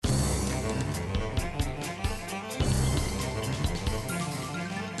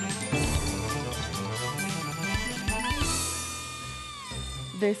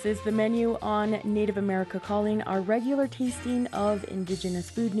This is the menu on Native America Calling, our regular tasting of Indigenous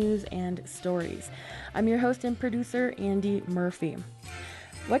food news and stories. I'm your host and producer, Andy Murphy.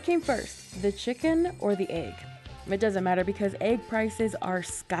 What came first, the chicken or the egg? It doesn't matter because egg prices are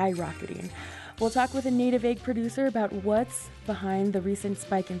skyrocketing. We'll talk with a native egg producer about what's behind the recent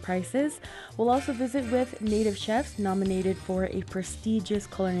spike in prices. We'll also visit with native chefs nominated for a prestigious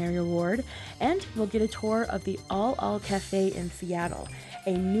culinary award, and we'll get a tour of the All Cafe in Seattle,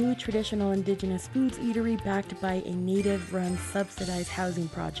 a new traditional Indigenous foods eatery backed by a native-run subsidized housing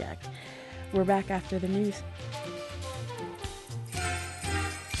project. We're back after the news.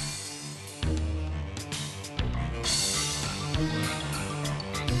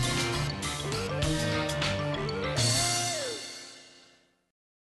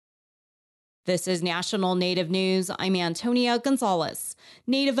 This is National Native News. I'm Antonia Gonzalez.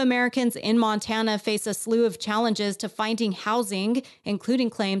 Native Americans in Montana face a slew of challenges to finding housing, including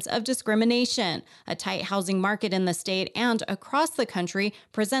claims of discrimination. A tight housing market in the state and across the country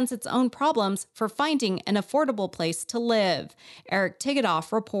presents its own problems for finding an affordable place to live. Eric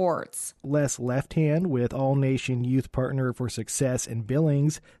Tigadoff reports. Les Lefthand, with All Nation Youth Partner for Success in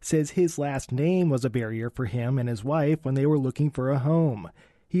Billings, says his last name was a barrier for him and his wife when they were looking for a home.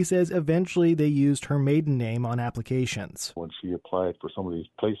 He says eventually they used her maiden name on applications. When she applied for some of these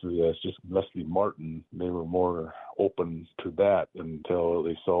places as just Leslie Martin, they were more open to that until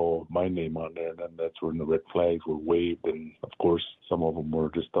they saw my name on there. And then that's when the red flags were waved. And of course, some of them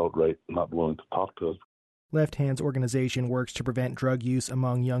were just outright not willing to talk to us. Left Hand's organization works to prevent drug use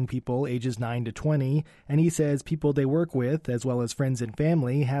among young people ages 9 to 20, and he says people they work with, as well as friends and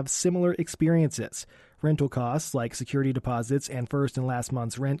family, have similar experiences. Rental costs, like security deposits and first and last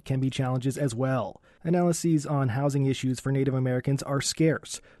month's rent, can be challenges as well. Analyses on housing issues for Native Americans are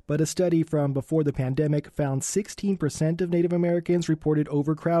scarce, but a study from before the pandemic found 16% of Native Americans reported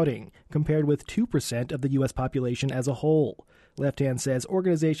overcrowding, compared with 2% of the U.S. population as a whole. Left Hand says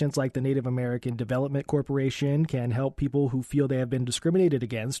organizations like the Native American Development Corporation can help people who feel they have been discriminated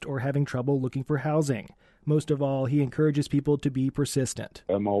against or having trouble looking for housing. Most of all, he encourages people to be persistent.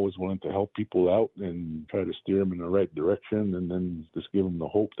 I'm always willing to help people out and try to steer them in the right direction, and then just give them the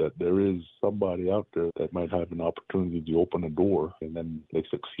hope that there is somebody out there that might have an opportunity to open a door, and then they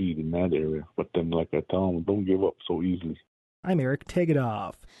succeed in that area. But then, like I tell them, don't give up so easily. I'm Eric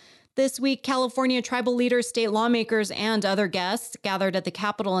Tegedoff. This week, California tribal leaders, state lawmakers, and other guests gathered at the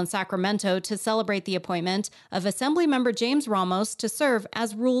Capitol in Sacramento to celebrate the appointment of Assemblymember James Ramos to serve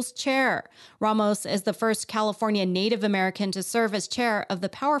as Rules Chair. Ramos is the first California Native American to serve as chair of the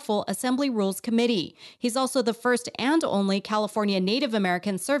powerful Assembly Rules Committee. He's also the first and only California Native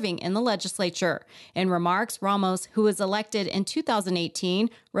American serving in the legislature. In remarks, Ramos, who was elected in 2018,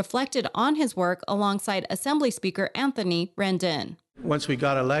 reflected on his work alongside Assembly Speaker Anthony Rendon. Once we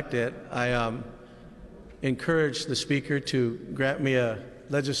got elected, I encouraged the Speaker to grant me a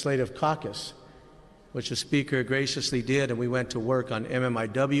legislative caucus, which the Speaker graciously did, and we went to work on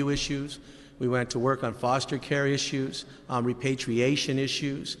MMIW issues, we went to work on foster care issues, repatriation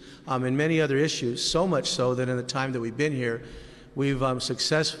issues, and many other issues, so much so that in the time that we've been here, we've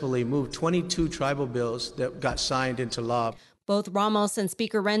successfully moved 22 tribal bills that got signed into law. Both Ramos and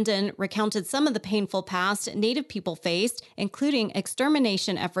Speaker Rendon recounted some of the painful past Native people faced, including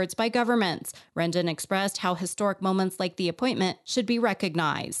extermination efforts by governments. Rendon expressed how historic moments like the appointment should be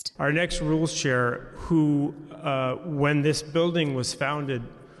recognized. Our next rules chair, who, when this building was founded,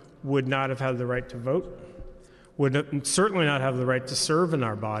 would not have had the right to vote, would certainly not have the right to serve in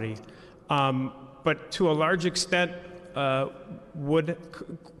our body, but to a large extent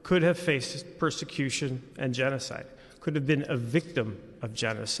could have faced persecution and genocide, could have been a victim of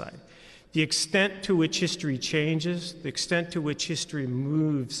genocide. The extent to which history changes, the extent to which history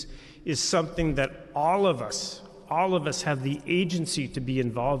moves, is something that all of us have the agency to be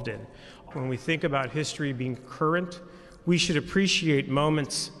involved in. When we think about history being current, we should appreciate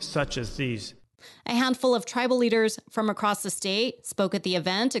moments such as these. A handful of tribal leaders from across the state spoke at the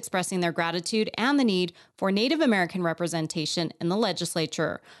event, expressing their gratitude and the need for Native American representation in the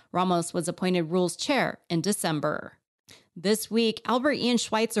legislature. Ramos was appointed Rules Chair in December. This week, Albert Ian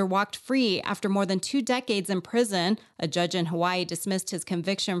Schweitzer walked free after more than 2 decades in prison. A judge in Hawaii dismissed his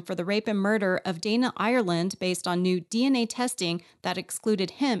conviction for the rape and murder of Dana Ireland based on new DNA testing that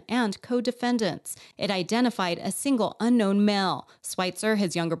excluded him and co-defendants. It identified a single unknown male. Schweitzer,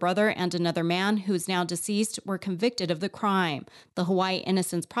 his younger brother, and another man who is now deceased were convicted of the crime. The Hawaii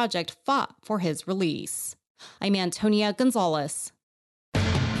Innocence Project fought for his release. I'm Antonia Gonzalez.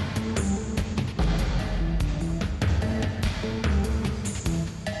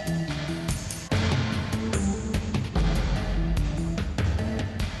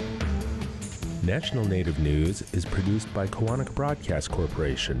 National Native News is produced by Koahnic Broadcast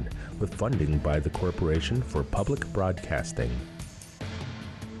Corporation with funding by the Corporation for Public Broadcasting.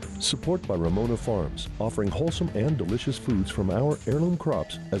 Support by Ramona Farms, offering wholesome and delicious foods from our heirloom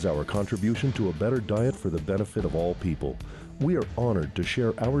crops as our contribution to a better diet for the benefit of all people. We are honored to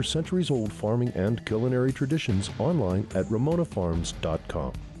share our centuries-old farming and culinary traditions online at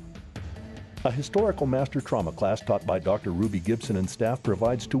ramonafarms.com. A historical master trauma class taught by Dr. Ruby Gibson and staff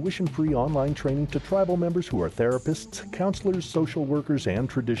provides tuition-free online training to tribal members who are therapists, counselors, social workers, and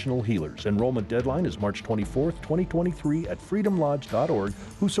traditional healers. Enrollment deadline is March 24th, 2023 at freedomlodge.org,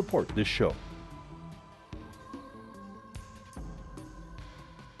 who support this show.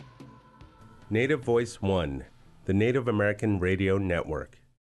 Native Voice One, the Native American Radio Network.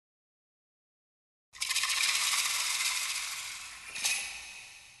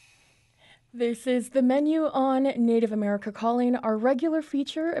 This is the menu on Native America Calling, our regular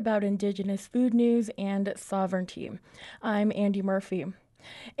feature about Indigenous food news and sovereignty. I'm Andy Murphy.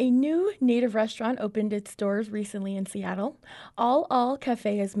 A new Native restaurant opened its doors recently in Seattle. All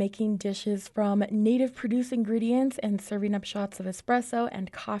Cafe is making dishes from Native produced ingredients and serving up shots of espresso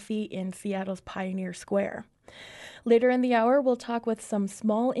and coffee in Seattle's Pioneer Square. Later in the hour, we'll talk with some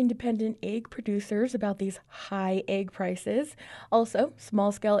small independent egg producers about these high egg prices, also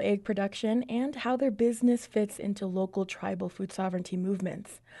small-scale egg production, and how their business fits into local tribal food sovereignty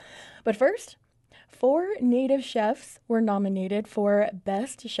movements. But first, 4 Native chefs were nominated for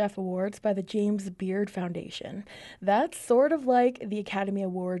Best Chef Awards by the James Beard Foundation. That's sort of like the Academy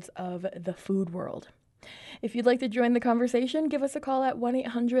Awards of the food world. If you'd like to join the conversation, give us a call at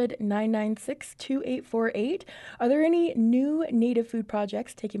 1-800-996-2848. Are there any new Native food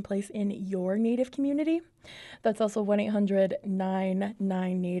projects taking place in your Native community? That's also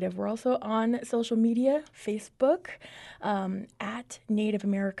 1-800-99-NATIVE. We're also on social media, Facebook, at Native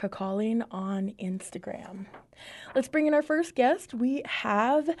America Calling on Instagram. Let's bring in our first guest. We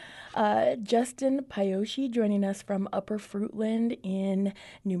have Justin Payoshi joining us from Upper Fruitland in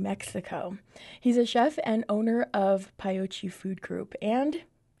New Mexico. He's a chef and owner of Payochi Food Group and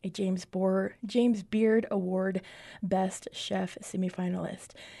a James Beard Award Best Chef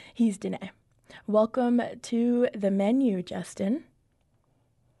semifinalist. He's Dene. Welcome to the menu, Justin.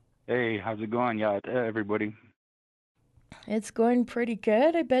 Hey, how's it going? Yeah, everybody. It's going pretty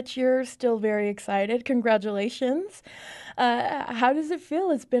good. I bet you're still very excited. Congratulations. How does it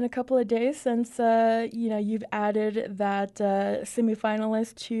feel? It's been a couple of days since you've added that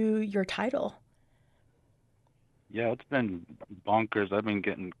semifinalist to your title. Yeah, it's been bonkers.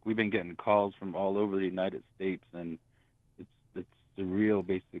 We've been getting calls from all over the United States, and it's surreal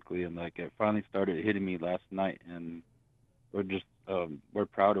basically. And like it finally started hitting me last night, and we're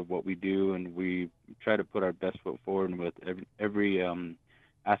proud of what we do, and we try to put our best foot forward with every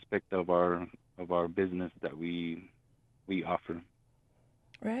aspect of our business that we offer.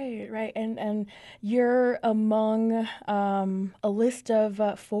 Right. And you're among a list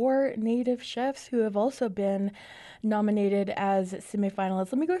of 4 Native chefs who have also been nominated as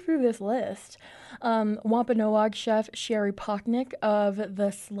semifinalists. Let me go through this list. Wampanoag chef Sherry Pocknick of the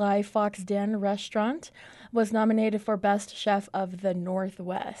Sly Fox Den restaurant was nominated for Best Chef of the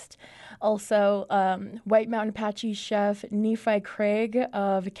Northwest. Also, White Mountain Apache chef Nephi Craig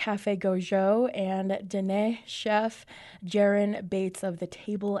of Cafe Gojo and Dene chef Jaron Bates of the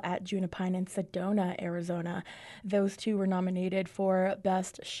Table at Junipine in Sedona, Arizona. Those 2 were nominated for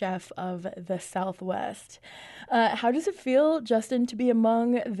Best Chef of the Southwest. How does it feel, Justin, to be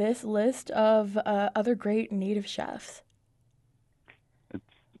among this list of other great Native chefs?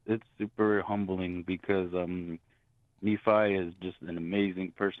 It's super humbling because Nephi is just an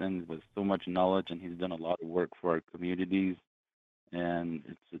amazing person with so much knowledge, and he's done a lot of work for our communities.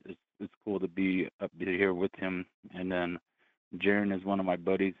 And it's cool to be up here with him. And then Jaron is one of my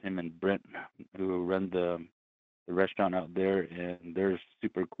buddies, him and Brent, who run the restaurant out there, and they're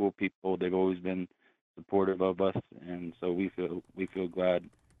super cool people. They've always been supportive of us, and so we feel glad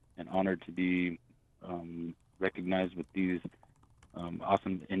and honored to be recognized with these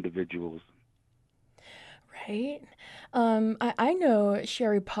awesome individuals. Right. I know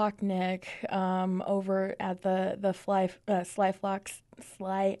Sherry Pocknick over at the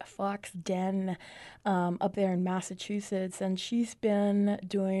Sly Fox Den up there in Massachusetts, and she's been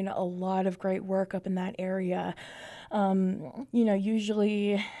doing a lot of great work up in that area.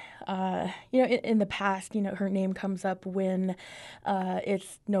 Usually, in the past, her name comes up when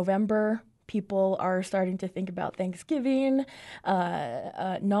it's November. People are starting to think about Thanksgiving,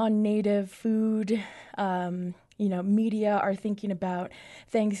 non-native food, media are thinking about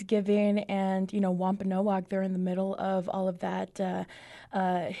Thanksgiving and, Wampanoag. They're in the middle of all of that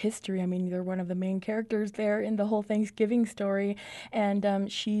history. I mean, they're one of the main characters there in the whole Thanksgiving story.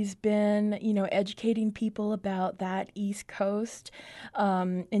 And she's been, educating people about that East Coast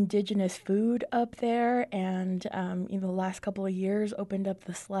indigenous food up there. And, the last couple of years opened up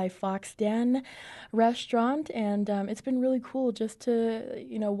the Sly Fox Den restaurant. And it's been really cool just to,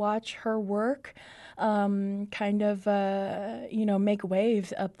 watch her work kind of, make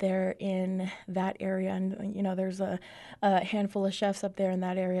waves up there in that area. And, there's a handful of chefs up there in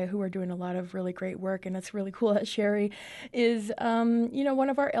that area who are doing a lot of really great work. And it's really cool that Sherry is, one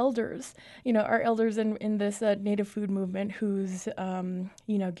of our elders, our elders in this Native food movement who's,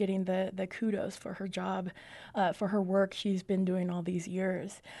 getting the kudos for her job, for her work she's been doing all these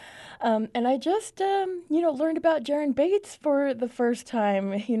years. And I just, learned about Jaron Bates for the first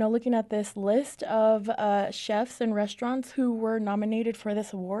time, looking at this list of chefs and restaurants who were nominated for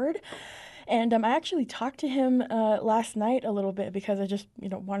this award. And I actually talked to him last night a little bit because I just,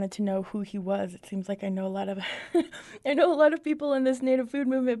 wanted to know who he was. It seems like I know a lot of I know a lot of people in this Native food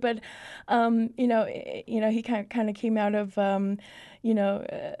movement, but he kind of came out of this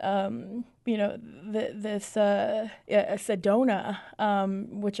Sedona,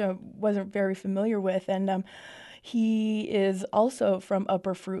 which I wasn't very familiar with, and he is also from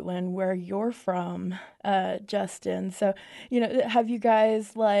Upper Fruitland, where you're from, Justin. So, have you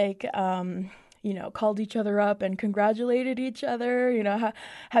guys called each other up and congratulated each other?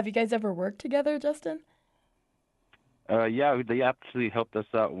 Have you guys ever worked together, Justin? Yeah, they actually helped us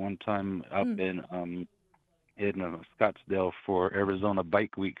out one time up in Scottsdale for Arizona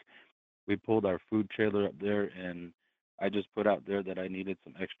Bike Week. We pulled our food trailer up there, and I just put out there that I needed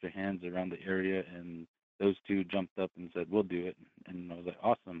some extra hands around the area, and those two jumped up and said, "We'll do it." And I was like,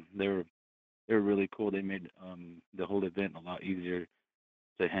 "Awesome!" They were really cool. They made the whole event a lot easier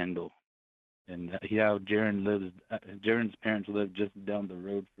to handle. And Jaron's parents live just down the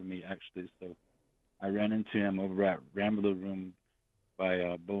road from me, actually. So I ran into him over at Rambler Room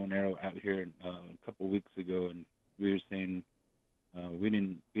by Bow and Arrow out here a couple weeks ago, and we were saying we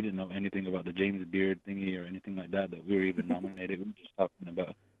didn't know anything about the James Beard thingy or anything like that we were even nominated. We were just talking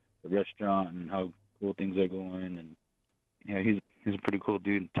about the restaurant and how cool things are going, and he's a pretty cool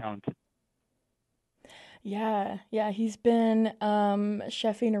dude, talented. Yeah, he's been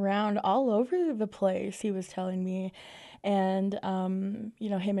chefing around all over the place, he was telling me. And,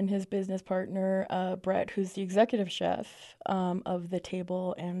 him and his business partner, Brett, who's the executive chef of the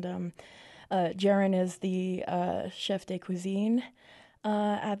table, and Jaron is the chef de cuisine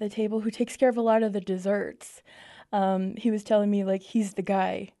at the table who takes care of a lot of the desserts. He was telling me he's the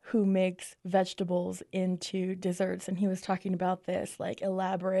guy who makes vegetables into desserts, and he was talking about this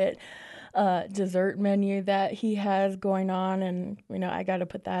elaborate dessert menu that he has going on, and I got to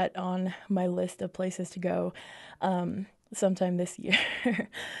put that on my list of places to go sometime this year.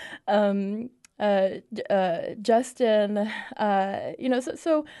 Justin,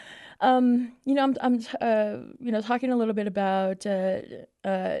 I'm talking a little bit about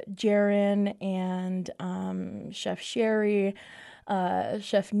Jaron and Chef Sherry,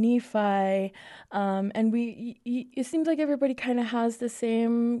 Chef Nephi, and it seems like everybody kind of has the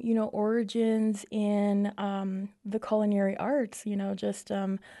same, origins in the culinary arts.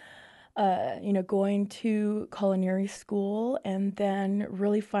 Going to culinary school and then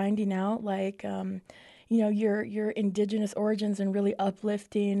really finding out your indigenous origins and really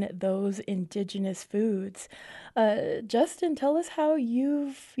uplifting those indigenous foods. Justin, tell us how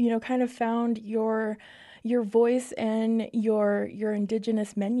you've, kind of found your voice and your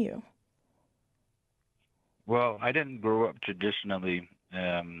indigenous menu. Well, I didn't grow up traditionally.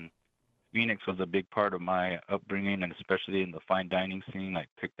 Phoenix was a big part of my upbringing, and especially in the fine dining scene. I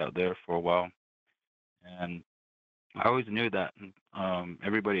picked out there for a while, and I always knew that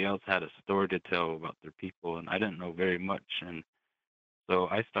everybody else had a story to tell about their people, and I didn't know very much. And so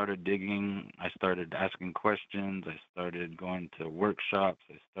I started digging. I started asking questions. I started going to workshops.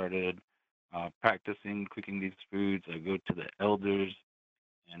 I started practicing cooking these foods. I go to the elders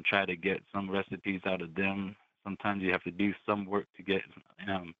and try to get some recipes out of them. Sometimes you have to do some work to get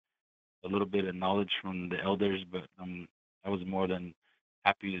a little bit of knowledge from the elders, but I was more than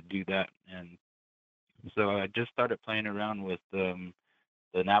happy to do that. And so I just started playing around with the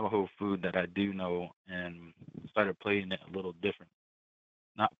Navajo food that I do know, and started playing it a little different.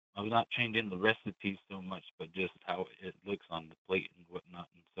 I was not changing the recipe so much, but just how it looks on the plate and whatnot.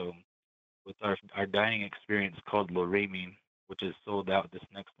 And so with our dining experience called Loremi, which is sold out this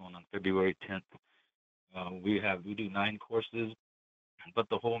next one on February 10th, we do 9 courses, but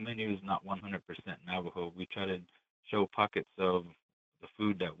the whole menu is not 100% Navajo. We try to show pockets of the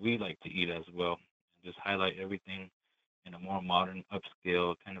food that we like to eat as well, and just highlight everything in a more modern,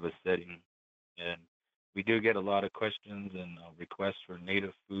 upscale kind of a setting. And we do get a lot of questions and requests for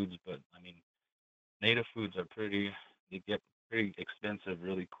native foods, but I mean, native foods are they get pretty expensive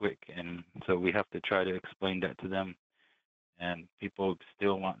really quick, and so we have to try to explain that to them. And people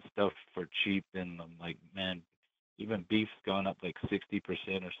still want stuff for cheap, and I'm like, man, even beef's gone up like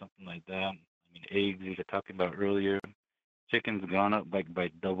 60% or something like that. I mean, eggs you were talking about earlier, chicken's gone up like by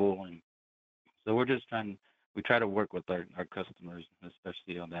double, and so we try to work with our customers,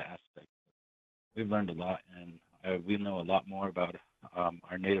 especially on that aspect. We've learned a lot, and we know a lot more about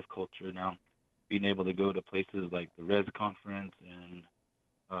our native culture now. Being able to go to places like the Res Conference and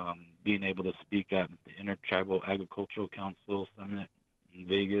being able to speak at the Intertribal Agricultural Council Summit in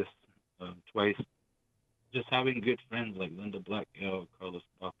Vegas twice. Just having good friends like Linda Blackwell, Carlos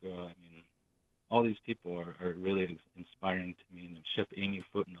Baca, I mean, all these people are really inspiring to me. And Chef Amy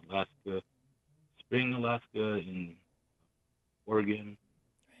Foote in Alaska, Spring, Alaska, in Oregon.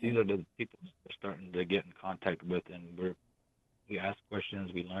 These are the people we're starting to get in contact with, and we ask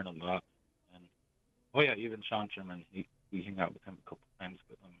questions, we learn a lot. And oh yeah, even Sean Sherman, we hang out with him a couple times.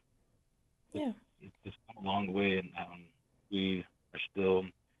 But it's just come a long way, and we are still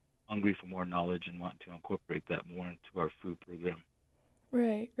hungry for more knowledge and want to incorporate that more into our food program.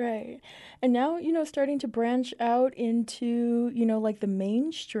 Right. And now, starting to branch out into, like the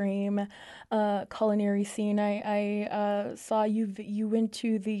mainstream culinary scene. I saw you went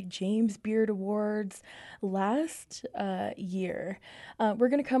to the James Beard Awards last year. We're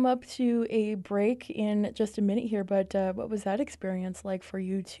going to come up to a break in just a minute here, but what was that experience like for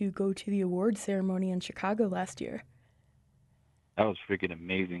you to go to the award ceremony in Chicago last year? That was freaking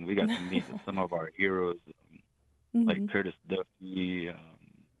amazing. We got to meet some of our heroes, like Curtis Duffy,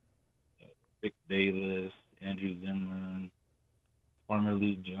 Rick Bayless, Andrew Zimmern, former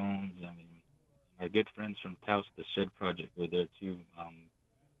Lee Jones. I mean, our good friends from Taos, the Shed Project, were there too.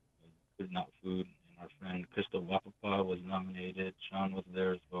 Good Not Food, and our friend Crystal Wapapa was nominated. Sean was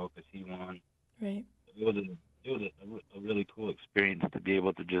there as well because he won. Right. It was a really cool experience to be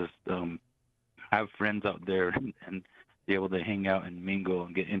able to just have friends out there and be able to hang out and mingle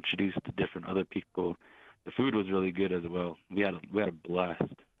and get introduced to different other people. The food was really good as well. We had a blast.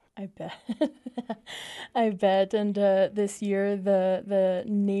 I bet. I bet. And this year, the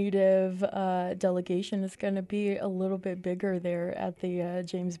Native delegation is going to be a little bit bigger there at the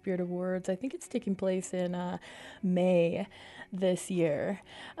James Beard Awards. I think it's taking place in May this year.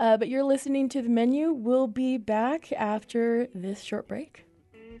 But you're listening to The Menu. We'll be back after this short break.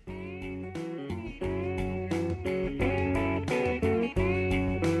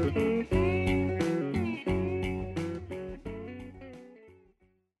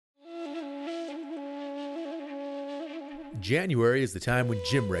 January is the time when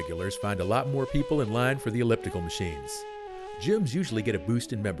gym regulars find a lot more people in line for the elliptical machines. Gyms usually get a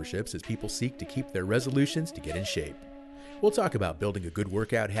boost in memberships as people seek to keep their resolutions to get in shape. We'll talk about building a good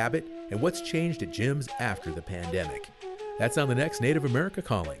workout habit and what's changed at gyms after the pandemic. That's on the next Native America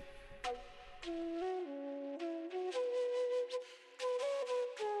Calling.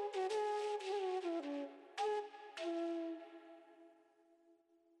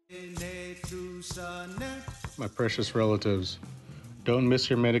 My precious relatives, don't miss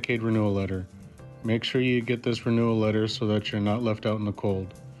your Medicaid renewal letter. Make sure you get this renewal letter so that you're not left out in the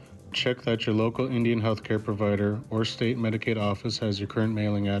cold. Check that your local Indian healthcare provider or state Medicaid office has your current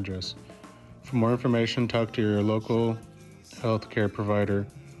mailing address. For more information, talk to your local healthcare provider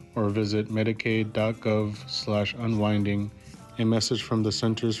or visit medicaid.gov/unwinding, a message from the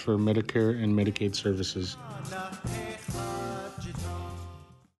Centers for Medicare and Medicaid Services.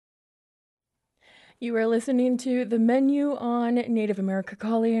 You are listening to The Menu on Native America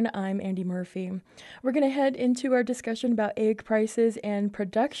Calling. I'm Andy Murphy. We're going to head into our discussion about egg prices and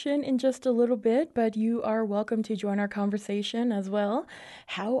production in just a little bit, but you are welcome to join our conversation as well.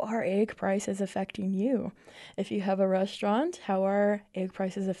 How are egg prices affecting you? If you have a restaurant, how are egg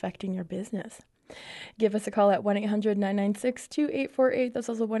prices affecting your business? Give us a call at 1-800-996-2848. That's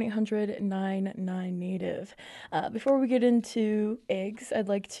also 1-800-99-NATIVE. Before we get into eggs, I'd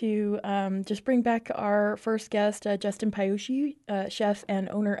like to just bring back our first guest, Justin Pioche, chef and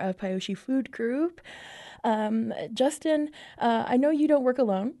owner of Pioche Food Group. Justin, I know you don't work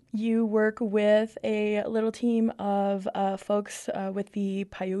alone. You work with a little team of folks with the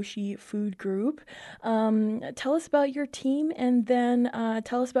Pioche Food Group. Tell us about your team, and then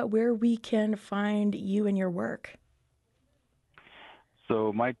tell us about where we can find you and your work.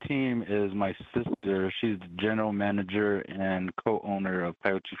 So my team is my sister. She's the general manager and co-owner of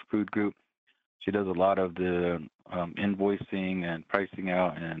Pioche Food Group. She does a lot of the invoicing and pricing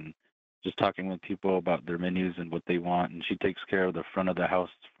out and just talking with people about their menus and what they want. And she takes care of the front of the house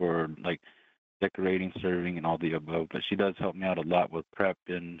for like decorating, serving, and all the above. But she does help me out a lot with prep,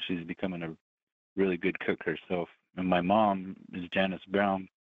 and she's becoming a really good cook herself. And my mom is Janice Brown.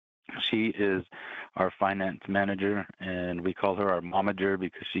 She is our finance manager, and we call her our momager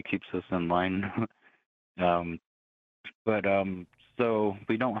because she keeps us in line. So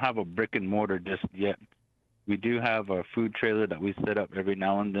we don't have a brick and mortar just yet. We do have a food trailer that we set up every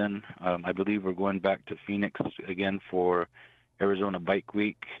now and then. I believe we're going back to Phoenix again for Arizona Bike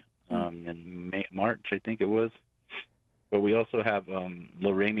Week in March, I think it was. But we also have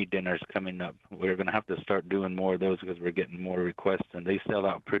Lorraine dinners coming up. We're going to have to start doing more of those because we're getting more requests, and they sell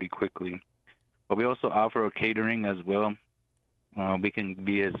out pretty quickly. But we also offer a catering as well. We can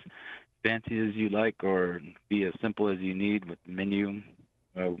be as fancy as you like or be as simple as you need with the menu.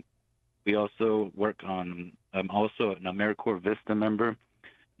 We also work on, I'm also an AmeriCorps Vista member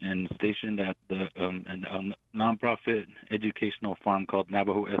and stationed at the a nonprofit educational farm called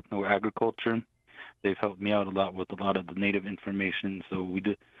Navajo Ethno-Agriculture. They've helped me out a lot with a lot of the native information. So we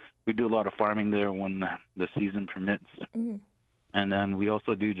do a lot of farming there when the season permits. Mm. And then we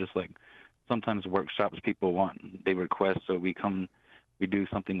also do just like sometimes workshops people want, they request. So we do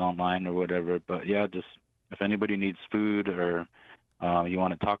something online or whatever. But yeah, just if anybody needs food or you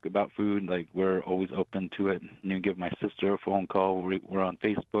want to talk about food, like we're always open to it. You can give my sister a phone call. We're on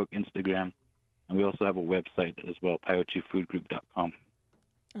Facebook, Instagram, and we also have a website as well, PiocheFoodGroup.com.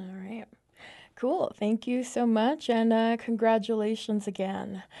 All right. Cool. Thank you so much, and congratulations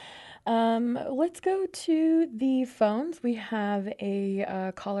again. Let's go to the phones. We have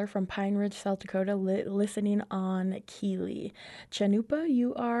a caller from Pine Ridge, South Dakota, listening on Keeley. Chanupa,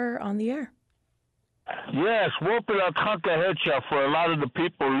 you are on the air. Yes, Wopila Kankahecha for a lot of the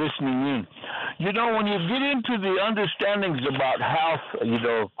people listening in. You know, when you get into the understandings about health,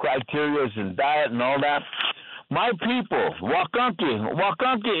 criterias and diet and all that, my people,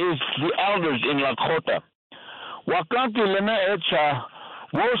 Wakanki is the elders in Lakota. Wakanki lena echa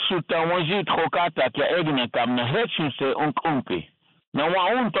wosuta wanji trokata ke egna kamna hechinse unkumpi. Na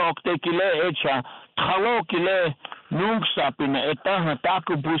waunta oktekile echa khalo kile nungsa pina etahna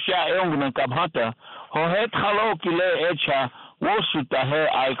taku busha eongna kabhata hohet khalo kile echa wosuta he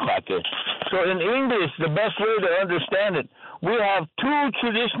aikrake. So in English, the best way to understand it, we have two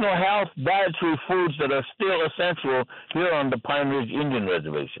traditional health dietary foods that are still essential here on the Pine Ridge Indian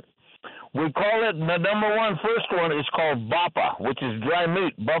Reservation. We call it, the first one is called bapa, which is dry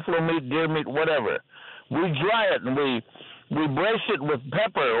meat, buffalo meat, deer meat, whatever. We dry it and we brace it with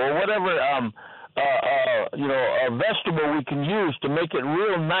pepper or whatever, a vegetable we can use to make it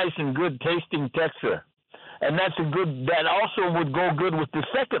real nice and good tasting texture. And that also would go good with the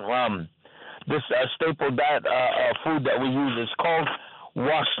second this staple diet food that we use is called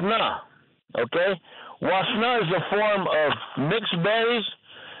wasna, okay? Wasna is a form of mixed berries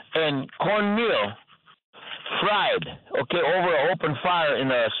and cornmeal fried, okay, over an open fire in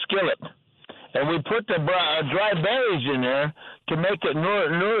a skillet. And we put the dry berries in there to make it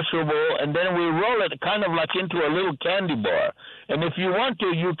nourishable, and then we roll it kind of like into a little candy bar. And if you want to,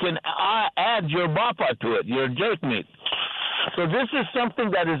 you can add your bapa to it, your jerk meat. So this is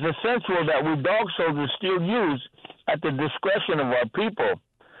something that is essential that we dog soldiers still use at the discretion of our people.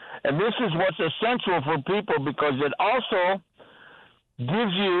 And this is what's essential for people because it also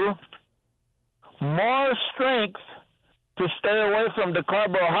gives you more strength to stay away from the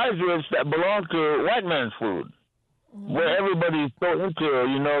carbohydrates that belong to white man's food, where everybody's so into,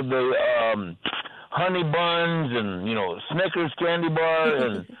 the honey buns and, Snickers candy bar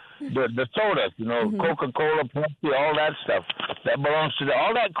and the sodas, Coca-Cola, Pepsi, all that stuff that belongs to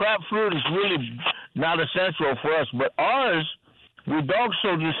all that crap food is really not essential for us. But ours, we dog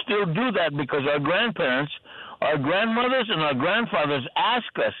soldiers still do that because our grandparents, our grandmothers, and our grandfathers ask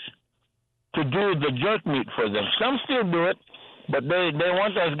us to do the jerk meat for them. Some still do it, but they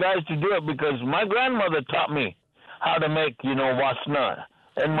want us guys to do it because my grandmother taught me how to make, wasna.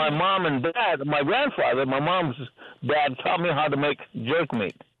 And my mom and dad, my grandfather, my mom's dad taught me how to make jerk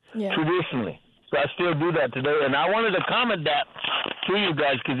meat traditionally. So I still do that today. And I wanted to comment that to you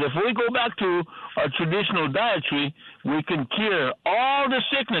guys because if we go back to our traditional dietary, we can cure all the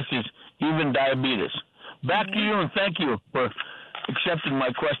sicknesses, even diabetes. Back to you, and thank you for accepting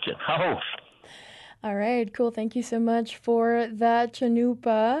my question. All right, cool. Thank you so much for that,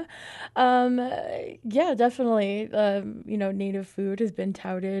 Chanupa. Yeah, definitely. Native food has been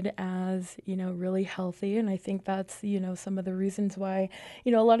touted as, really healthy. And I think that's, some of the reasons why,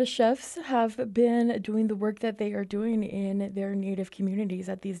 a lot of chefs have been doing the work that they are doing in their native communities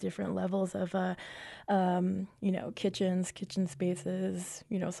at these different levels of, kitchens, kitchen spaces,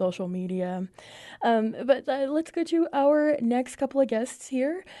 social media. But let's go to our next couple of guests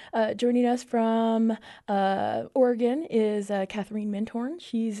here. Joining us from Oregon is Catherine Minthorn.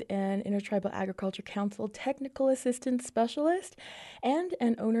 She's an Intertribal Agriculture Council Technical Assistant Specialist and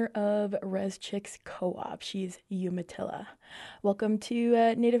an owner of Res Chicks Co-op. She's Umatilla. Welcome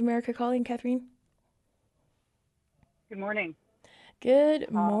to Native America Calling, Catherine. Good morning. Good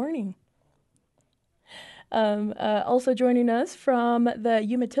morning. Also joining us from the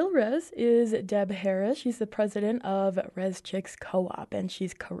Umatilla Res is Deb Harris. She's the president of Res Chicks Co-op, and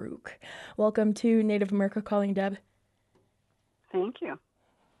she's Karuk. Welcome to Native America Calling, Deb. Thank you.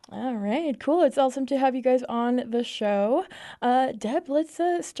 All right, cool. It's awesome to have you guys on the show. Deb, let's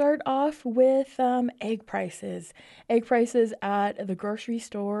start off with egg prices. Egg prices at the grocery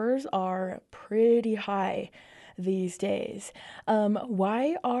stores are pretty high these days.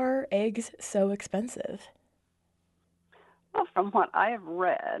 Why are eggs so expensive? Well, from what I have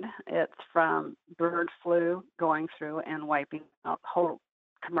read, it's from bird flu going through and wiping out whole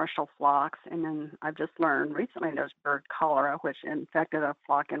commercial flocks. And then I've just learned recently there's bird cholera, which infected a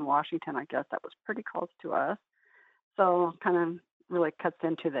flock in Washington. I guess that was pretty close to us. So kind of really cuts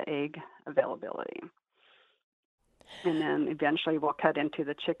into the egg availability. And then eventually we'll cut into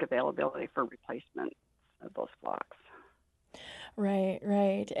the chick availability for replacement of those flocks. Right.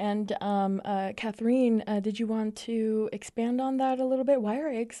 And Catherine, did you want to expand on that a little bit? Why are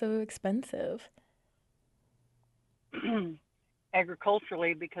eggs so expensive?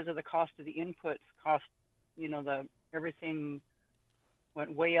 Agriculturally, because of the cost of the inputs, everything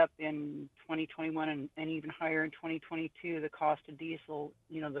went way up in 2021 and even higher in 2022. The cost of diesel,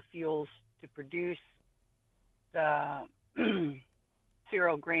 the fuels to produce the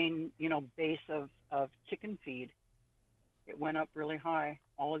cereal grain, base of chicken feed. It went up really high.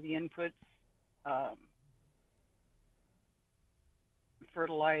 All of the inputs,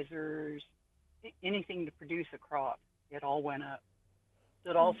 fertilizers, anything to produce a crop, it all went up.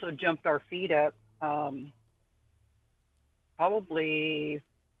 It also jumped our feed up probably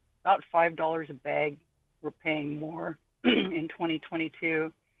about $5 a bag. We're paying more in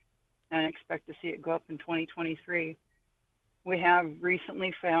 2022 and expect to see it go up in 2023. We have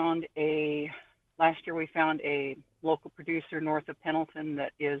recently last year we found a local producer north of Pendleton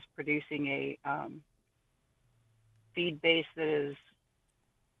that is producing a feed base that is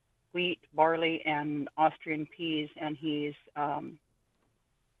wheat, barley, and Austrian peas, and he's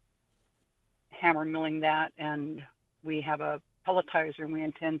hammer milling that, and we have a pelletizer, and we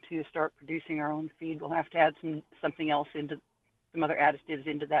intend to start producing our own feed. We'll have to add some other additives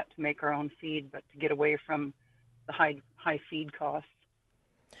into that to make our own feed, but to get away from the high feed costs.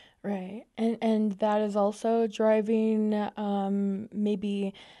 Right. And that is also driving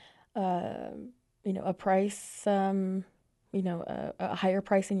maybe a price, a higher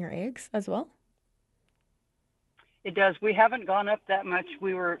price in your eggs as well? It does. We haven't gone up that much.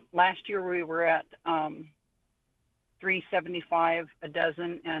 Last year we were at $3.75 a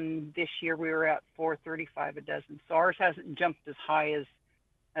dozen, and this year we were at $4.35 a dozen. So ours hasn't jumped as high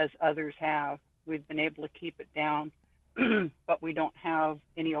as others have. We've been able to keep it down. But we don't have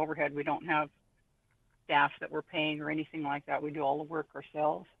any overhead. We don't have staff that we're paying or anything like that. We do all the work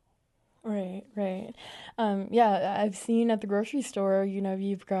ourselves. Right. Yeah, I've seen at the grocery store,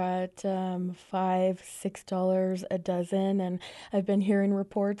 you've got $5, $6 a dozen, and I've been hearing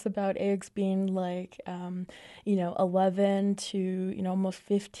reports about eggs being like, $11 to, almost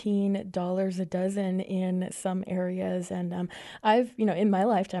 $15 a dozen in some areas. And I've, in my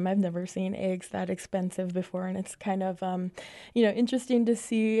lifetime, I've never seen eggs that expensive before, and it's kind of, interesting to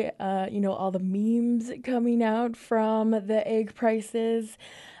see, all the memes coming out from the egg prices.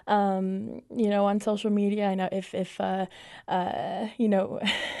 On social media. I know if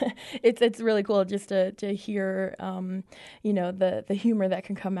it's really cool just to hear, the humor that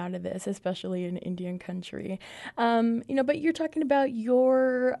can come out of this, especially in Indian country. But you're talking about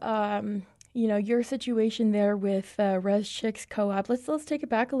your situation there with Res Chicks Co-op. Let's take it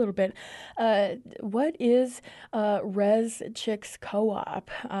back a little bit. What is Res Chicks Co-op?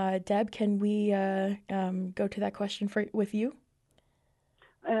 Deb, can we go to that question with you?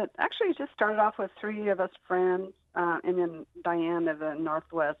 It actually just started off with three of us friends, and then Diane of the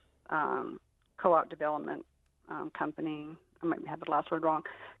Northwest Co-op Development Company I might have the last word wrong,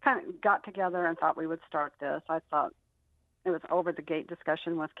 kind of got together and thought we would start this. I thought it was over the gate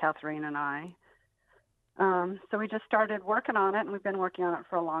discussion with Catherine and I. So we just started working on it, and we've been working on it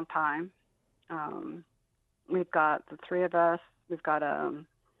for a long time. We've got the three of us. We've got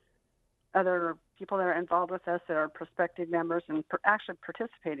other people that are involved with us that are prospective members and actually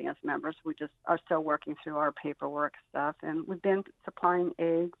participating as members. We just are still working through our paperwork stuff. And we've been supplying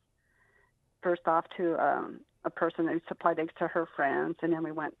eggs, first off to a person who supplied eggs to her friends. And then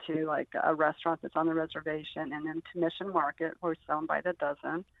we went to like a restaurant that's on the reservation, and then to Mission Market where we sell them by the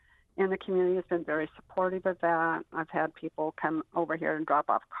dozen. And the community has been very supportive of that. I've had people come over here and drop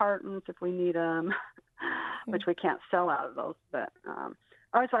off cartons if we need them, which we can't sell out of those. But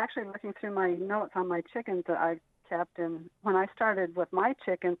I was actually looking through my notes on my chickens that I kept. And when I started with my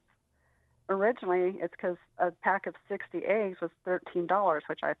chickens, originally it's because a pack of 60 eggs was $13,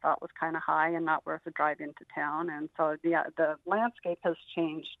 which I thought was kind of high and not worth a drive into town. And so the landscape has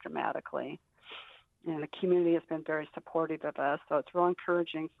changed dramatically. And the community has been very supportive of us. So it's real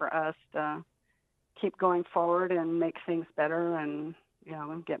encouraging for us to keep going forward and make things better and,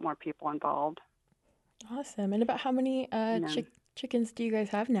 get more people involved. Awesome. And about how many chickens do you guys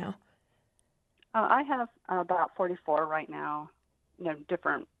have now? I have about 44 right now.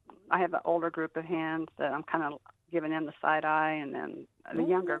 Different. I have an older group of hens that I'm kind of giving them the side eye, and then the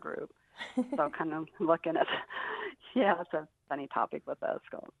younger group. So kind of looking at, it's a funny topic with us.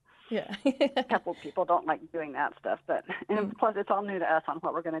 Yeah. A couple of people don't like doing that stuff, but and plus it's all new to us on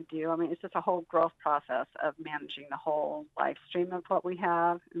what we're going to do. I mean, it's just a whole growth process of managing the whole live stream of what we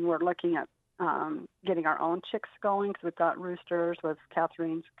have, and we're looking at getting our own chicks going because we've got roosters with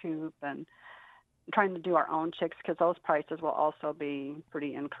Catherine's coop and trying to do our own chicks because those prices will also be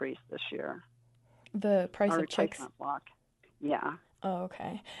pretty increased this year. The price of chicks? Block. Yeah. Oh,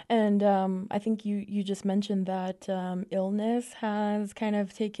 okay. And I think you just mentioned that illness has kind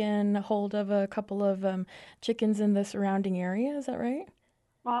of taken hold of a couple of chickens in the surrounding area. Is that right?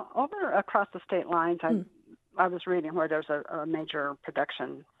 Well, over across the state lines, I was reading where there's a major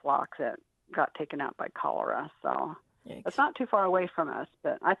production flock that got taken out by cholera. So it's not too far away from us.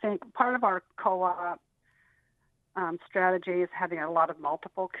 But I think part of our co-op strategy is having a lot of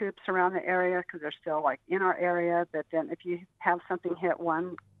multiple coops around the area because they're still like in our area. But then if you have something hit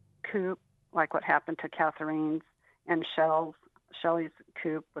one coop, like what happened to Catherine's and Shelley's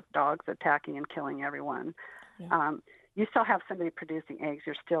coop with dogs attacking and killing everyone, you still have somebody producing eggs.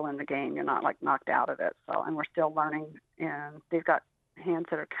 You're still in the game. You're not like knocked out of it. So, and we're still learning, and they've got hens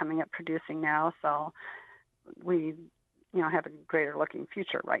that are coming up producing now. So we, have a greater looking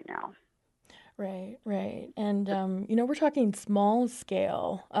future right now. Right. And, we're talking small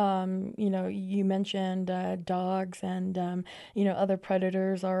scale. You mentioned dogs and, other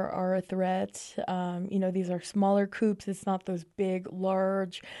predators are a threat. These are smaller coops. It's not those big,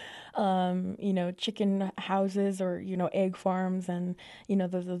 large, chicken houses or, egg farms and,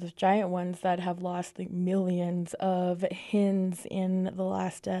 those giant ones that have lost like millions of hens in the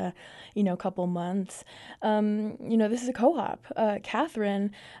last, couple months. This is a co-op. Catherine,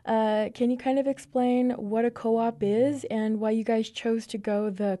 can you kind of explain what a co-op is and why you guys chose to go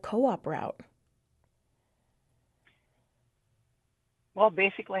the co-op route? Well,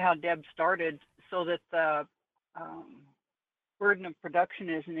 basically how Deb started so that the burden of production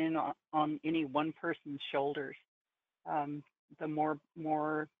isn't on any one person's shoulders. The more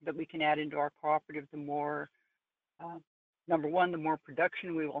that we can add into our cooperative, the more, number one, the more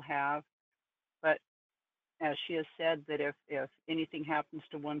production we will have. But as she has said, that if anything happens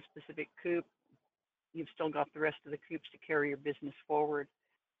to one specific coop, you've still got the rest of the coops to carry your business forward.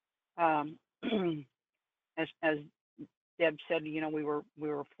 As Deb said, we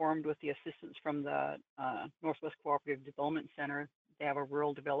were formed with the assistance from the Northwest Cooperative Development Center. They have a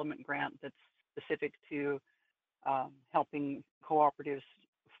rural development grant that's specific to helping cooperatives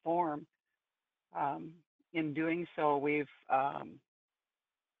form. In doing so, we've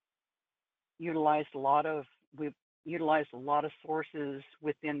utilized a lot of sources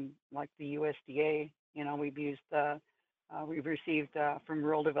within like the USDA. We've received from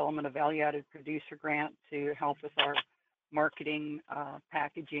Rural Development a value-added producer grant to help with our marketing,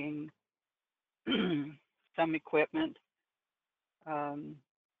 packaging, some equipment.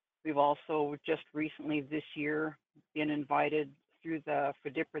 We've also just recently this year been invited through the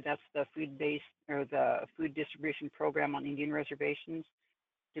FDIPR, that's the food-based or the food distribution program on Indian reservations,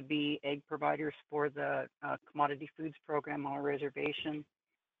 to be egg providers for the commodity foods program on our reservation.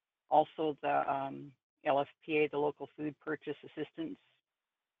 Also the LFPA, the Local Food Purchase Assistance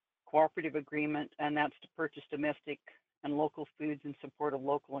Cooperative Agreement, and that's to purchase domestic and local foods in support of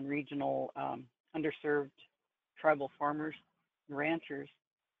local and regional underserved tribal farmers. ranchers.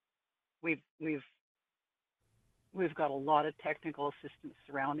 We've got a lot of technical assistance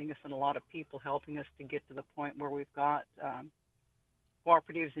surrounding us and a lot of people helping us to get to the point where we've got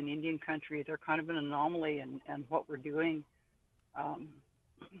cooperatives in Indian country. They're kind of an anomaly, and what we're doing,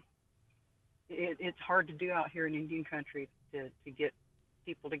 it's hard to do out here in Indian country to get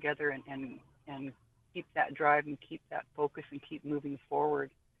people together and keep that drive and keep that focus and keep moving forward.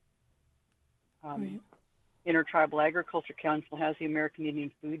 Right. Intertribal Agriculture Council has the American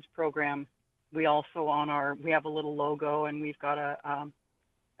Indian Foods Program. We also we have a little logo, and we've got and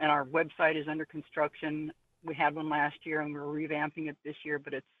our website is under construction. We had one last year, and we're revamping it this year,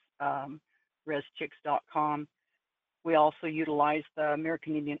 but it's reschicks.com. We also utilize the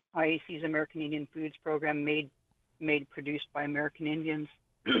IAC's American Indian Foods Program, made produced by American Indians.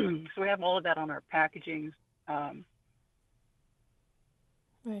 So we have all of that on our packaging. Right.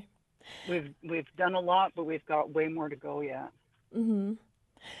 We've done a lot, but we've got way more to go yet. Mm-hmm.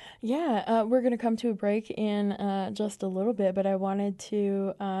 Yeah, we're going to come to a break in just a little bit, but I wanted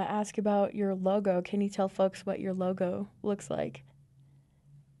to ask about your logo. Can you tell folks what your logo looks like?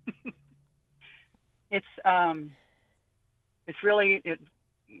 It's really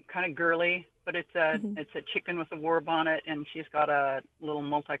kind of girly, but it's a chicken with a war bonnet, and she's got a little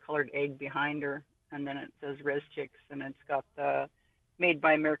multicolored egg behind her, and then it says Res Chicks, and it's got the Made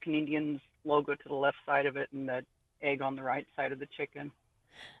by American Indians logo to the left side of it, and the egg on the right side of the chicken.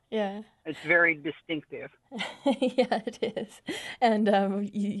 Yeah. It's very distinctive. Yeah, it is. And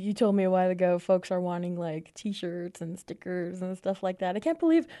you told me a while ago folks are wanting like t-shirts and stickers and stuff like that. I can't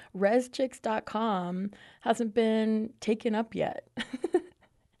believe reschicks.com hasn't been taken up yet.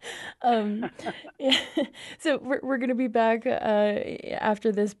 Yeah. So we're going to be back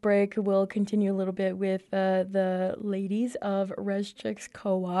after this break. We'll continue a little bit with the ladies of Res Chicks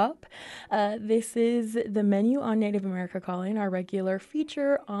Co-op. This is the menu on Native America Calling, our regular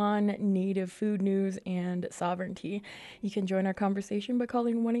feature on Native food news and sovereignty. You can join our conversation by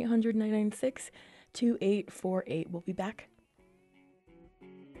calling 1-800-996-2848. We'll be back.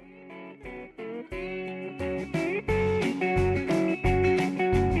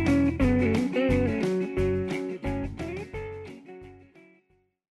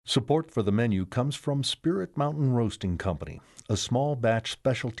 Support for the menu comes from Spirit Mountain Roasting Company, a small batch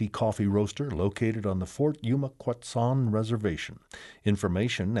specialty coffee roaster located on the Fort Yuma Quetzon Reservation.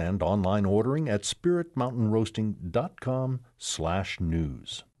 Information and online ordering at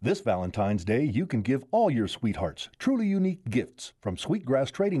spiritmountainroasting.com/news. This Valentine's Day, you can give all your sweethearts truly unique gifts from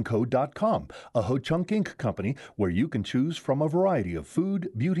SweetgrassTradingCo.com, a Ho-Chunk Inc. company where you can choose from a variety of food,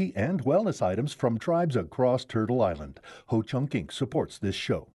 beauty, and wellness items from tribes across Turtle Island. Ho-Chunk Inc. supports this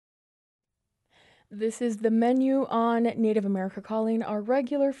show. This is the menu on Native America Calling, our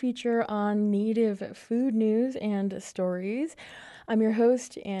regular feature on Native food news and stories. I'm your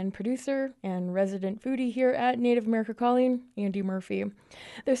host and producer and resident foodie here at Native America Calling, Andy Murphy.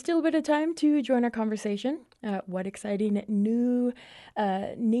 There's still a bit of time to join our conversation. What exciting new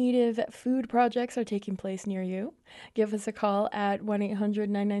Native food projects are taking place near you? Give us a call at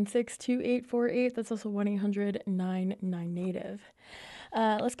 1-800-996-2848. That's also 1-800-99-NATIVE.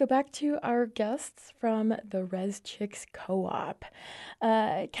 Let's go back to our guests from the Res Chicks Co-op.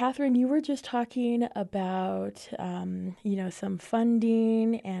 Catherine, you were just talking about, some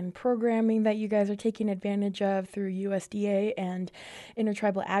funding and programming that you guys are taking advantage of through USDA and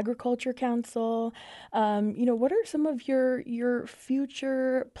Intertribal Agriculture Council. What are some of your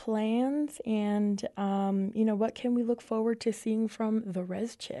future plans, and what can we look forward to seeing from the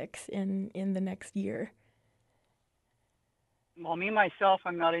Res Chicks in the next year? Well, me, myself,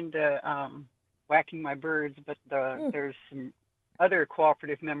 I'm not into whacking my birds, but there's some other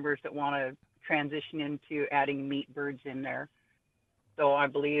cooperative members that want to transition into adding meat birds in there. So I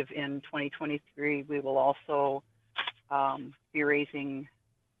believe in 2023, we will also be raising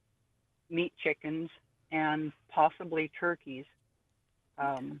meat chickens and possibly turkeys.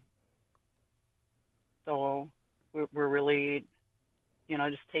 So we're really,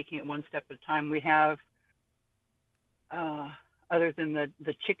 just taking it one step at a time. We have other than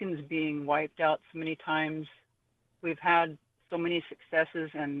the chickens being wiped out so many times, we've had so many successes,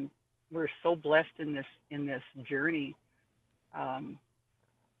 and we're so blessed in this journey.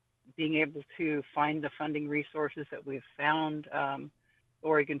 Being able to find the funding resources that we've found,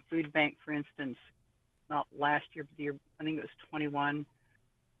 Oregon Food Bank, for instance, not last year, but the year, I think it was 21,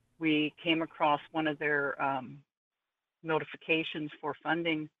 we came across one of their notifications for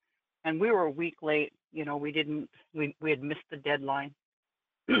funding, and we were a week late. We had missed the deadline.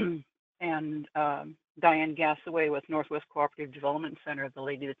 And Diane Gassaway with Northwest Cooperative Development Center, the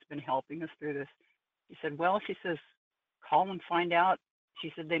lady that's been helping us through this, she said, call and find out.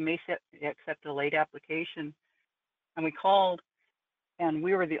 She said they may accept a late application. And we called, and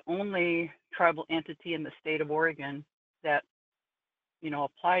we were the only tribal entity in the state of Oregon that,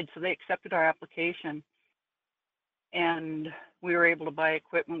 applied. So they accepted our application, and we were able to buy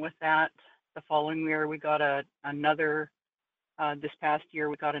equipment with that. The following year, we got another. This past year,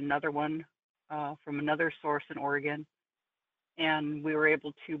 we got another one from another source in Oregon, and we were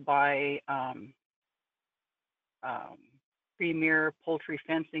able to buy Premier poultry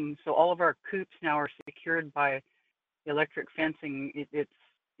fencing. So all of our coops now are secured by electric fencing. It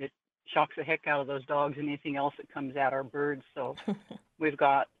shocks the heck out of those dogs and anything else that comes at our birds. So we've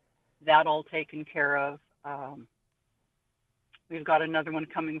got that all taken care of. We've got another one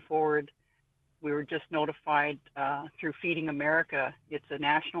coming forward. We were just notified through Feeding America. It's a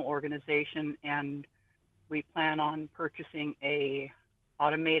national organization, and we plan on purchasing a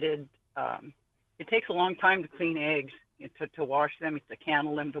automated. It takes a long time to clean eggs, to wash them. It's to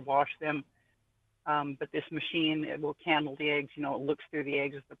candle them, to wash them. But this machine, it will candle the eggs. It looks through the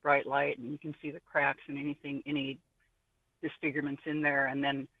eggs with the bright light, and you can see the cracks and any disfigurements in there. And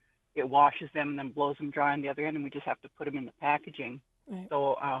then it washes them and then blows them dry on the other end, and we just have to put them in the packaging. Right.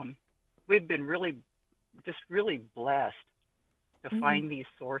 So we've been really blessed to find these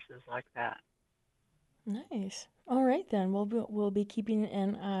sources like that. Nice. All right, then we'll be keeping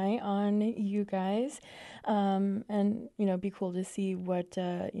an eye on you guys, and be cool to see what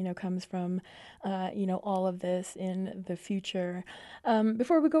comes from all of this in the future.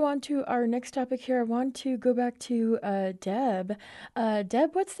 Before we go on to our next topic here, I want to go back to Deb. Deb,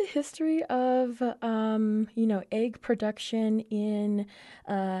 what's the history of egg production in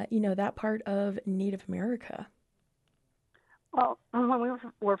that part of Native America? Well, when we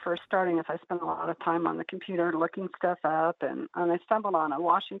were first starting this, I spent a lot of time on the computer looking stuff up, and I stumbled on a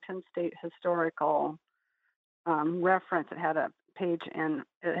Washington State historical reference. It had a page, and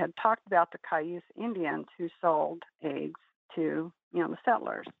it had talked about the Cayuse Indians who sold eggs to, the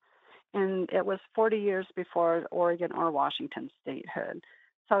settlers. And it was 40 years before Oregon or Washington statehood.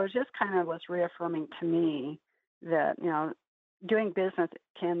 So it just kind of was reaffirming to me that, doing business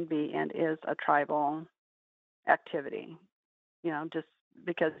can be and is a tribal activity. Just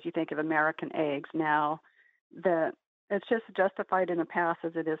because you think of American eggs now, that it's just justified in the past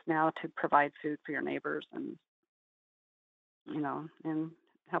as it is now to provide food for your neighbors and, and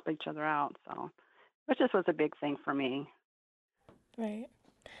help each other out. So it just was a big thing for me. Right.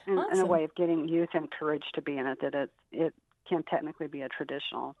 And, awesome. and a way of getting youth encouraged to be in it, that it can technically be a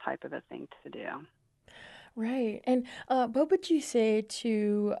traditional type of a thing to do. Right. And what would you say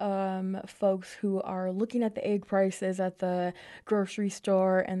to folks who are looking at the egg prices at the grocery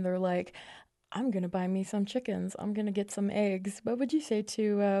store and they're like, I'm going to buy me some chickens. I'm going to get some eggs. What would you say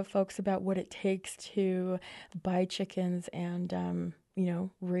to folks about what it takes to buy chickens and,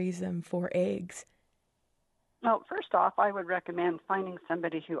 raise them for eggs? Well, first off, I would recommend finding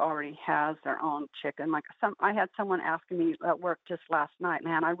somebody who already has their own chicken. I had someone asking me at work just last night,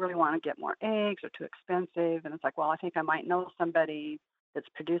 man, I really want to get more eggs. They're too expensive. And it's like, well, I think I might know somebody that's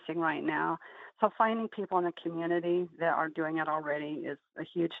producing right now. So finding people in the community that are doing it already is a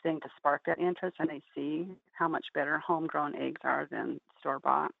huge thing to spark that interest, and they see how much better homegrown eggs are than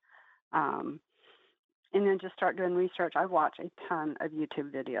store-bought. And then just start doing research. I watch a ton of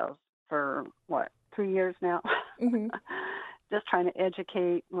YouTube videos for 3 years now, just trying to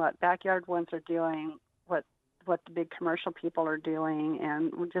educate what backyard ones are doing, what the big commercial people are doing,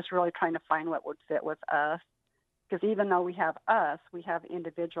 and we're just really trying to find what would fit with us. Because even though we have us, we have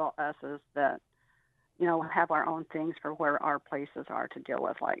individual us's that, have our own things for where our places are to deal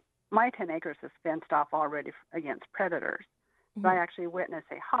with. Like my 10 acres is fenced off already against predators. But I actually witnessed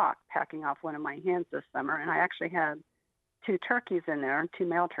a hawk packing off one of my hens this summer, and I actually had 2 turkeys in there, 2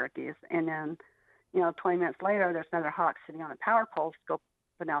 male turkeys, and then 20 minutes later, there's another hawk sitting on a power pole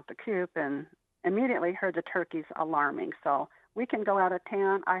scoping out the coop, and immediately heard the turkeys alarming. So we can go out of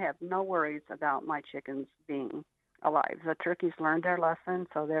town. I have no worries about my chickens being alive. The turkeys learned their lesson,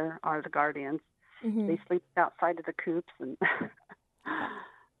 so they are the guardians. They sleep outside of the coops. And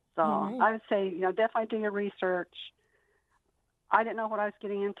so I would say, definitely do your research. I didn't know what I was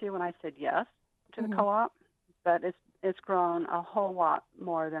getting into when I said yes to the co-op, but it's grown a whole lot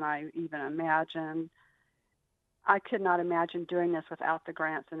more than I even imagined. I could not imagine doing this without the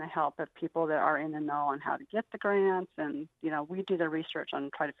grants and the help of people that are in the know on how to get the grants. And, we do the research on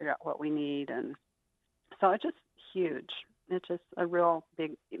try to figure out what we need. And so it's just huge. It's just a real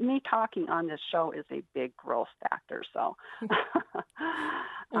big, me talking on this show is a big growth factor. So,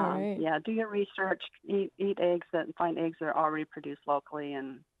 right. Yeah, do your research, eat eggs and find eggs that are already produced locally.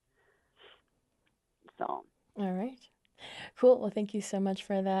 And so. All right. Cool. Well, thank you so much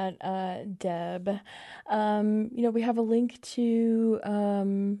for that, Deb. We have a link to,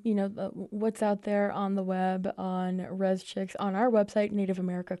 what's out there on the web on ResChicks on our website,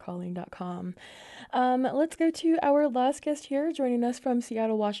 nativeamericacalling.com. Let's go to our last guest here. Joining us from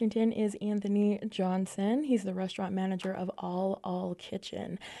Seattle, Washington is Anthony Johnson. He's the restaurant manager of All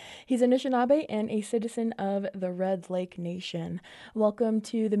Kitchen. He's a Anishinaabe and a citizen of the Red Lake Nation. Welcome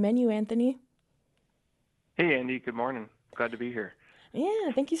to the menu, Anthony. Hey, Andy. Good morning. Glad to be here.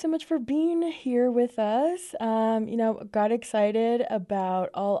 Yeah, thank you so much for being here with us. Got excited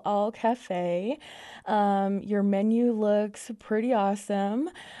about All Cafe. Your menu looks pretty awesome.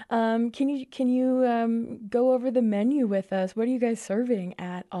 Can you go over the menu with us? What are you guys serving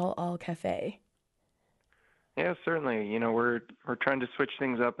at All Cafe? Yeah, certainly. We're trying to switch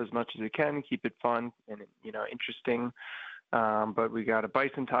things up as much as we can, keep it fun and interesting. But we got a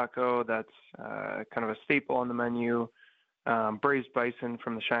bison taco that's kind of a staple on the menu. Braised bison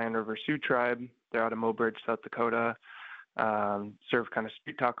from the Cheyenne River Sioux tribe. They're out of Mobridge, South Dakota. Served kind of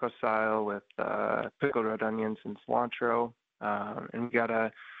street taco style with pickled red onions and cilantro. And we got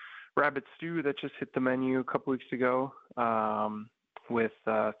a rabbit stew that just hit the menu a couple weeks ago with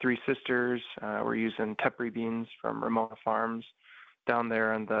Three Sisters. We're using tepary beans from Ramona Farms down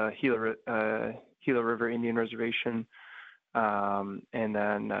there on the Gila River Indian Reservation. And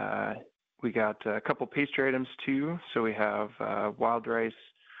then we got a couple pastry items too. So we have wild rice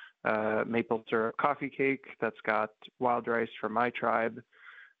maple syrup coffee cake that's got wild rice from my tribe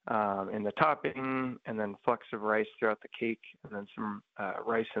in the topping, and then flecks of rice throughout the cake, and then some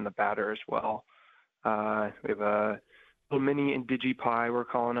rice in the batter as well. We have a little mini indigi pie, we're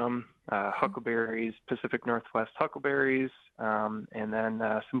calling them, huckleberries, Pacific Northwest huckleberries, and then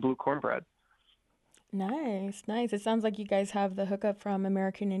some blue cornbread. Nice. It sounds like you guys have the hookup from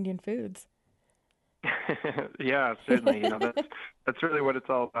American Indian Foods. Yeah, certainly. That's really what it's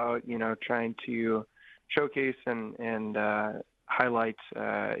all about. Trying to showcase and highlight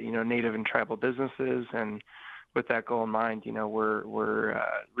native and tribal businesses, and with that goal in mind, we're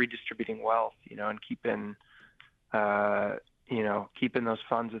redistributing wealth, and keeping those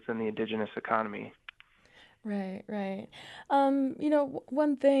funds within the indigenous economy. Right.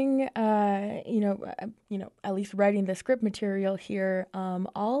 One thing, at least writing the script material here,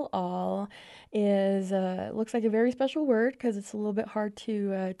 all is, looks like a very special word because it's a little bit hard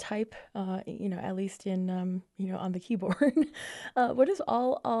to type, at least in, on the keyboard. What does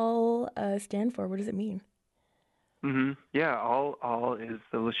all stand for? What does it mean? Mm-hmm. Yeah, all is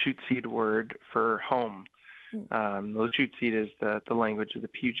the Lushootseed word for home. The Lushootseed is the language of the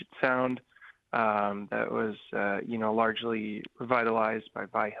Puget Sound. That was, largely revitalized by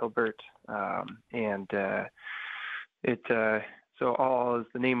Vi Hilbert, so all is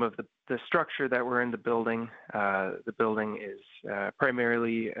the name of the structure that we're in the building. The building is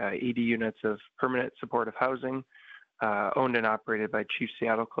primarily 80 units of permanent supportive housing, owned and operated by Chief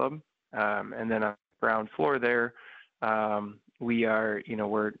Seattle Club, and then on the ground floor there, we are,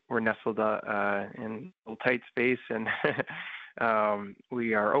 we're nestled in a little tight space, and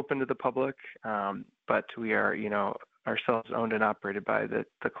we are open to the public, but we are, ourselves owned and operated by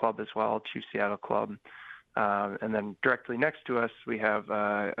the club as well, Chief Seattle Club. And then directly next to us, we have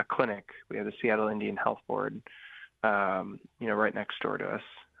a clinic. We have the Seattle Indian Health Board, right next door to us.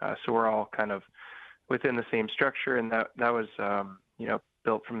 So we're all kind of within the same structure, and that was,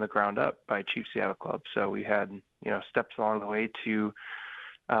 built from the ground up by Chief Seattle Club. So we had, steps along the way to,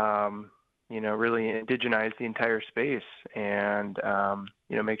 really indigenize the entire space and,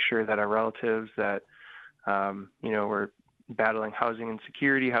 make sure that our relatives that, were battling housing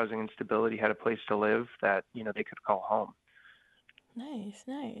insecurity, housing instability, had a place to live that, they could call home. Nice.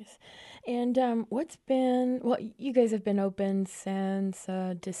 And you guys have been open since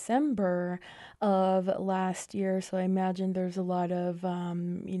December of last year, so I imagine there's a lot of,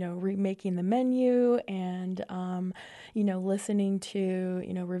 remaking the menu and, listening to,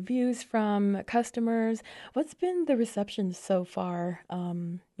 reviews from customers. What's been the reception so far,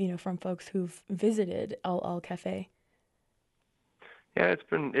 from folks who've visited All Cafe? Yeah,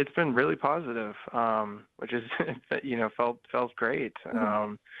 it's been really positive, which is felt great.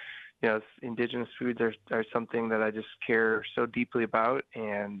 Indigenous foods are something that I just care so deeply about,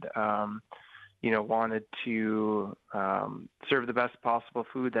 and wanted to serve the best possible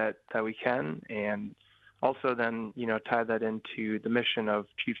food that we can, and also then tie that into the mission of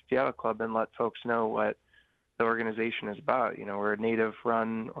Chief Seattle Club and let folks know what the organization is about. We're a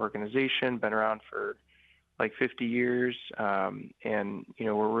Native-run organization, been around for like 50 years, and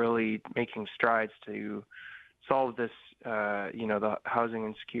we're really making strides to solve this, the housing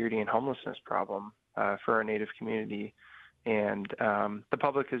insecurity and homelessness problem for our Native community. And the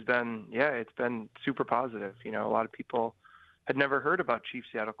public has been, it's been super positive. You know, a lot of people had never heard about Chief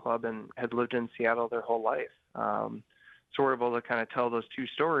Seattle Club and had lived in Seattle their whole life. So we're able to kind of tell those two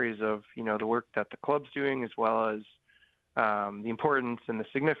stories of, you know, the work that the club's doing, as well as the importance and the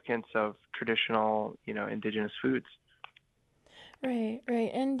significance of traditional, you know, Indigenous foods. Right.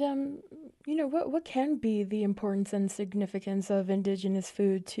 And, you know, what can be the importance and significance of Indigenous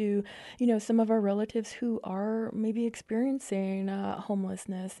food to, you know, some of our relatives who are maybe experiencing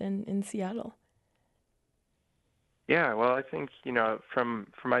homelessness in Seattle? Yeah, well, I think, you know, from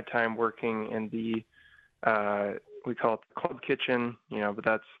my time working in the, we call it the club kitchen, you know, but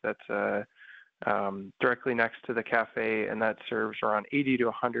that's directly next to the cafe, and that serves around 80 to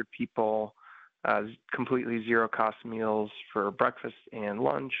 100 people, completely zero cost meals for breakfast and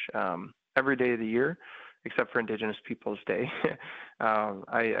lunch every day of the year, except for Indigenous Peoples Day.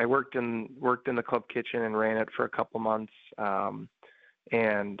 I worked in the club kitchen and ran it for a couple months,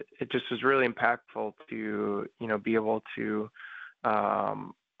 and it just was really impactful to, you know, be able to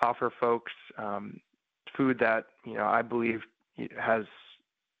offer folks food that, you know, I believe has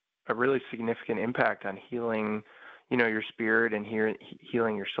a really significant impact on healing, you know, your spirit and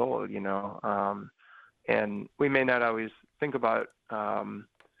healing your soul, you know. And we may not always think about,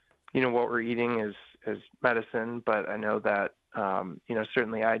 you know, what we're eating as medicine, but I know that, you know,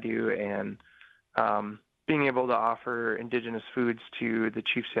 certainly I do. And being able to offer Indigenous foods to the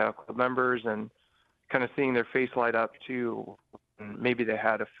Chief Seattle Club members and kind of seeing their face light up too, maybe they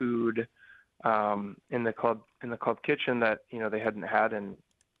had a food in the club kitchen that, you know, they hadn't had in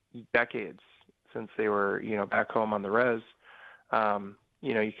decades since they were, you know, back home on the res.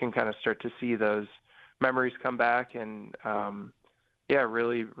 You know, you can kind of start to see those memories come back and,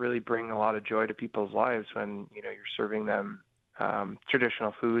 really, really bring a lot of joy to people's lives when, you know, you're serving them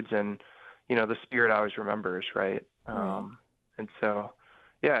traditional foods, and, you know, the spirit always remembers, right? And so,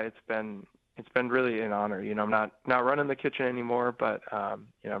 it's been really an honor. You know, I'm not running the kitchen anymore, but,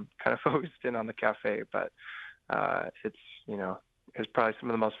 you know, I'm kind of focused in on the cafe, but it's, you know, it's probably some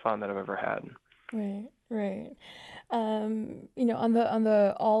of the most fun that I've ever had. Right. You know, on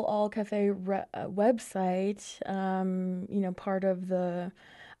the All Cafe website, you know, part of the,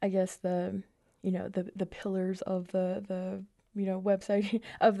 I guess the, you know, the pillars of the you know, website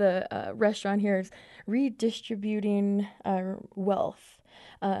of the restaurant here is redistributing wealth.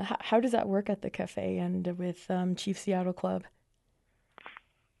 How does that work at the cafe and with Chief Seattle Club?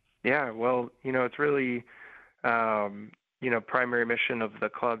 Yeah, well, you know, it's really, you know, primary mission of the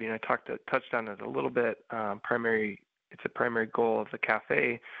club. You know, I touched on it a little bit. It's a primary goal of the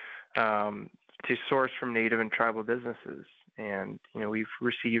cafe to source from Native and tribal businesses. And, you know, we've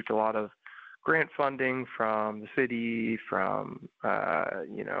received a lot of grant funding from the city, from,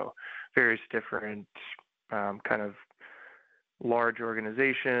 you know, various different kind of large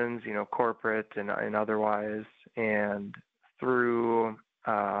organizations, you know, corporate and otherwise. And through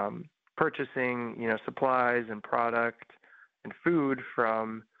purchasing, you know, supplies and product and food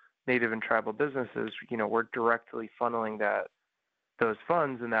from Native and tribal businesses, you know, we're directly funneling those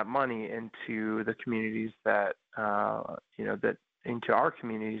funds and that money into the communities that, you know, into our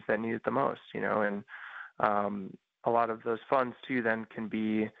communities that need it the most, you know, and a lot of those funds too then can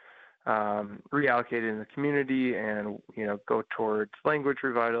be reallocated in the community and, you know, go towards language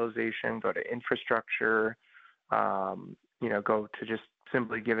revitalization, go to infrastructure, you know, go to just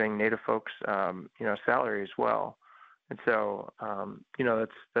simply giving Native folks, you know, salary as well. And so, you know,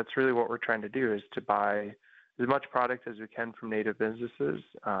 that's really what we're trying to do, is to buy as much product as we can from Native businesses,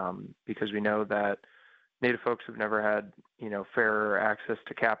 because we know that Native folks have never had, you know, fair access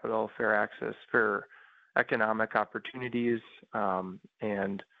to capital, fair economic opportunities,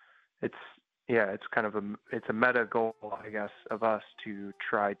 and it's kind of a meta goal, I guess, of us to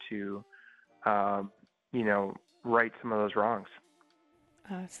try to, you know, right some of those wrongs.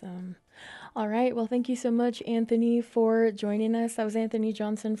 Awesome. All right. Well, thank you so much, Anthony, for joining us. That was Anthony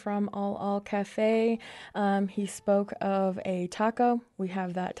Johnson from All Cafe. He spoke of a taco. We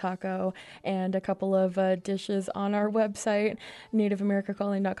have that taco and a couple of dishes on our website,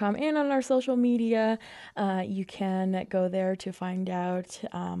 nativeamericacalling.com, and on our social media. You can go there to find out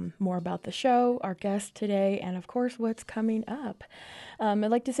more about the show, our guest today, and of course, what's coming up. I'd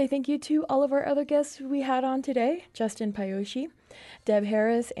like to say thank you to all of our other guests we had on today, Justin Payoshi, Deb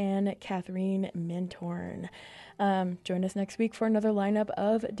Harris, and Catherine Mintorn. Join us next week for another lineup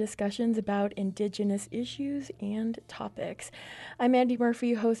of discussions about Indigenous issues and topics. I'm Andy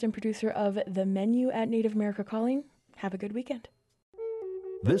Murphy, host and producer of The Menu at Native America Calling. Have a good weekend.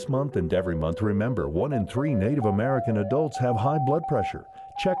 This month and every month, remember, 1 in 3 Native American adults have high blood pressure.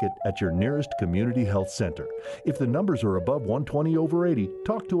 Check it at your nearest community health center. If the numbers are above 120/80,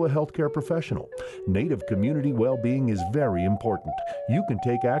 talk to a healthcare professional. Native community well-being is very important. You can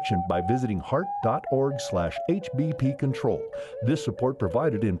take action by visiting heart.org/HBP control. This support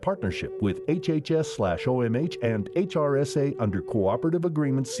provided in partnership with HHS/OMH and HRSA under Cooperative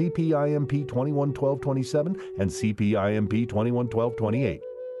Agreements CPIMP 211227 and CPIMP 211228.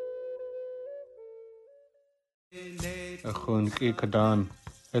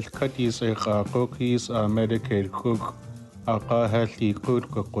 الكتيس إقاقوكيس ميديكيد كوك أقاهلي كوك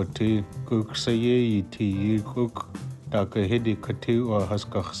كوكوتي كوك سيئيتي كوك داكهيدي كتي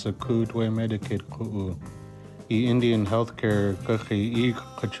وهسكخسكوت وميديكيد كوو Indian Healthcare كخي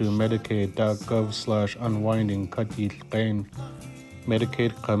كتشو medicaid.gov/unwinding كتي القين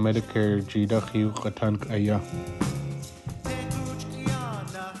Medicaid Medicare جيداخي وقتانك أياه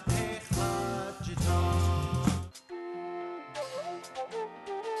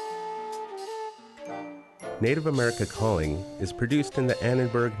Native America Calling is produced in the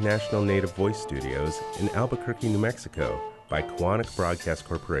Annenberg National Native Voice Studios in Albuquerque, New Mexico by Koahnic Broadcast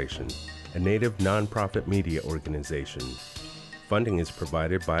Corporation, a Native nonprofit media organization. Funding is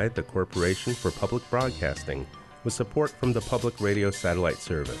provided by the Corporation for Public Broadcasting with support from the Public Radio Satellite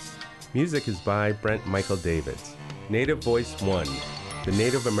Service. Music is by Brent Michael Davids. Native Voice One, the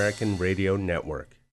Native American Radio Network.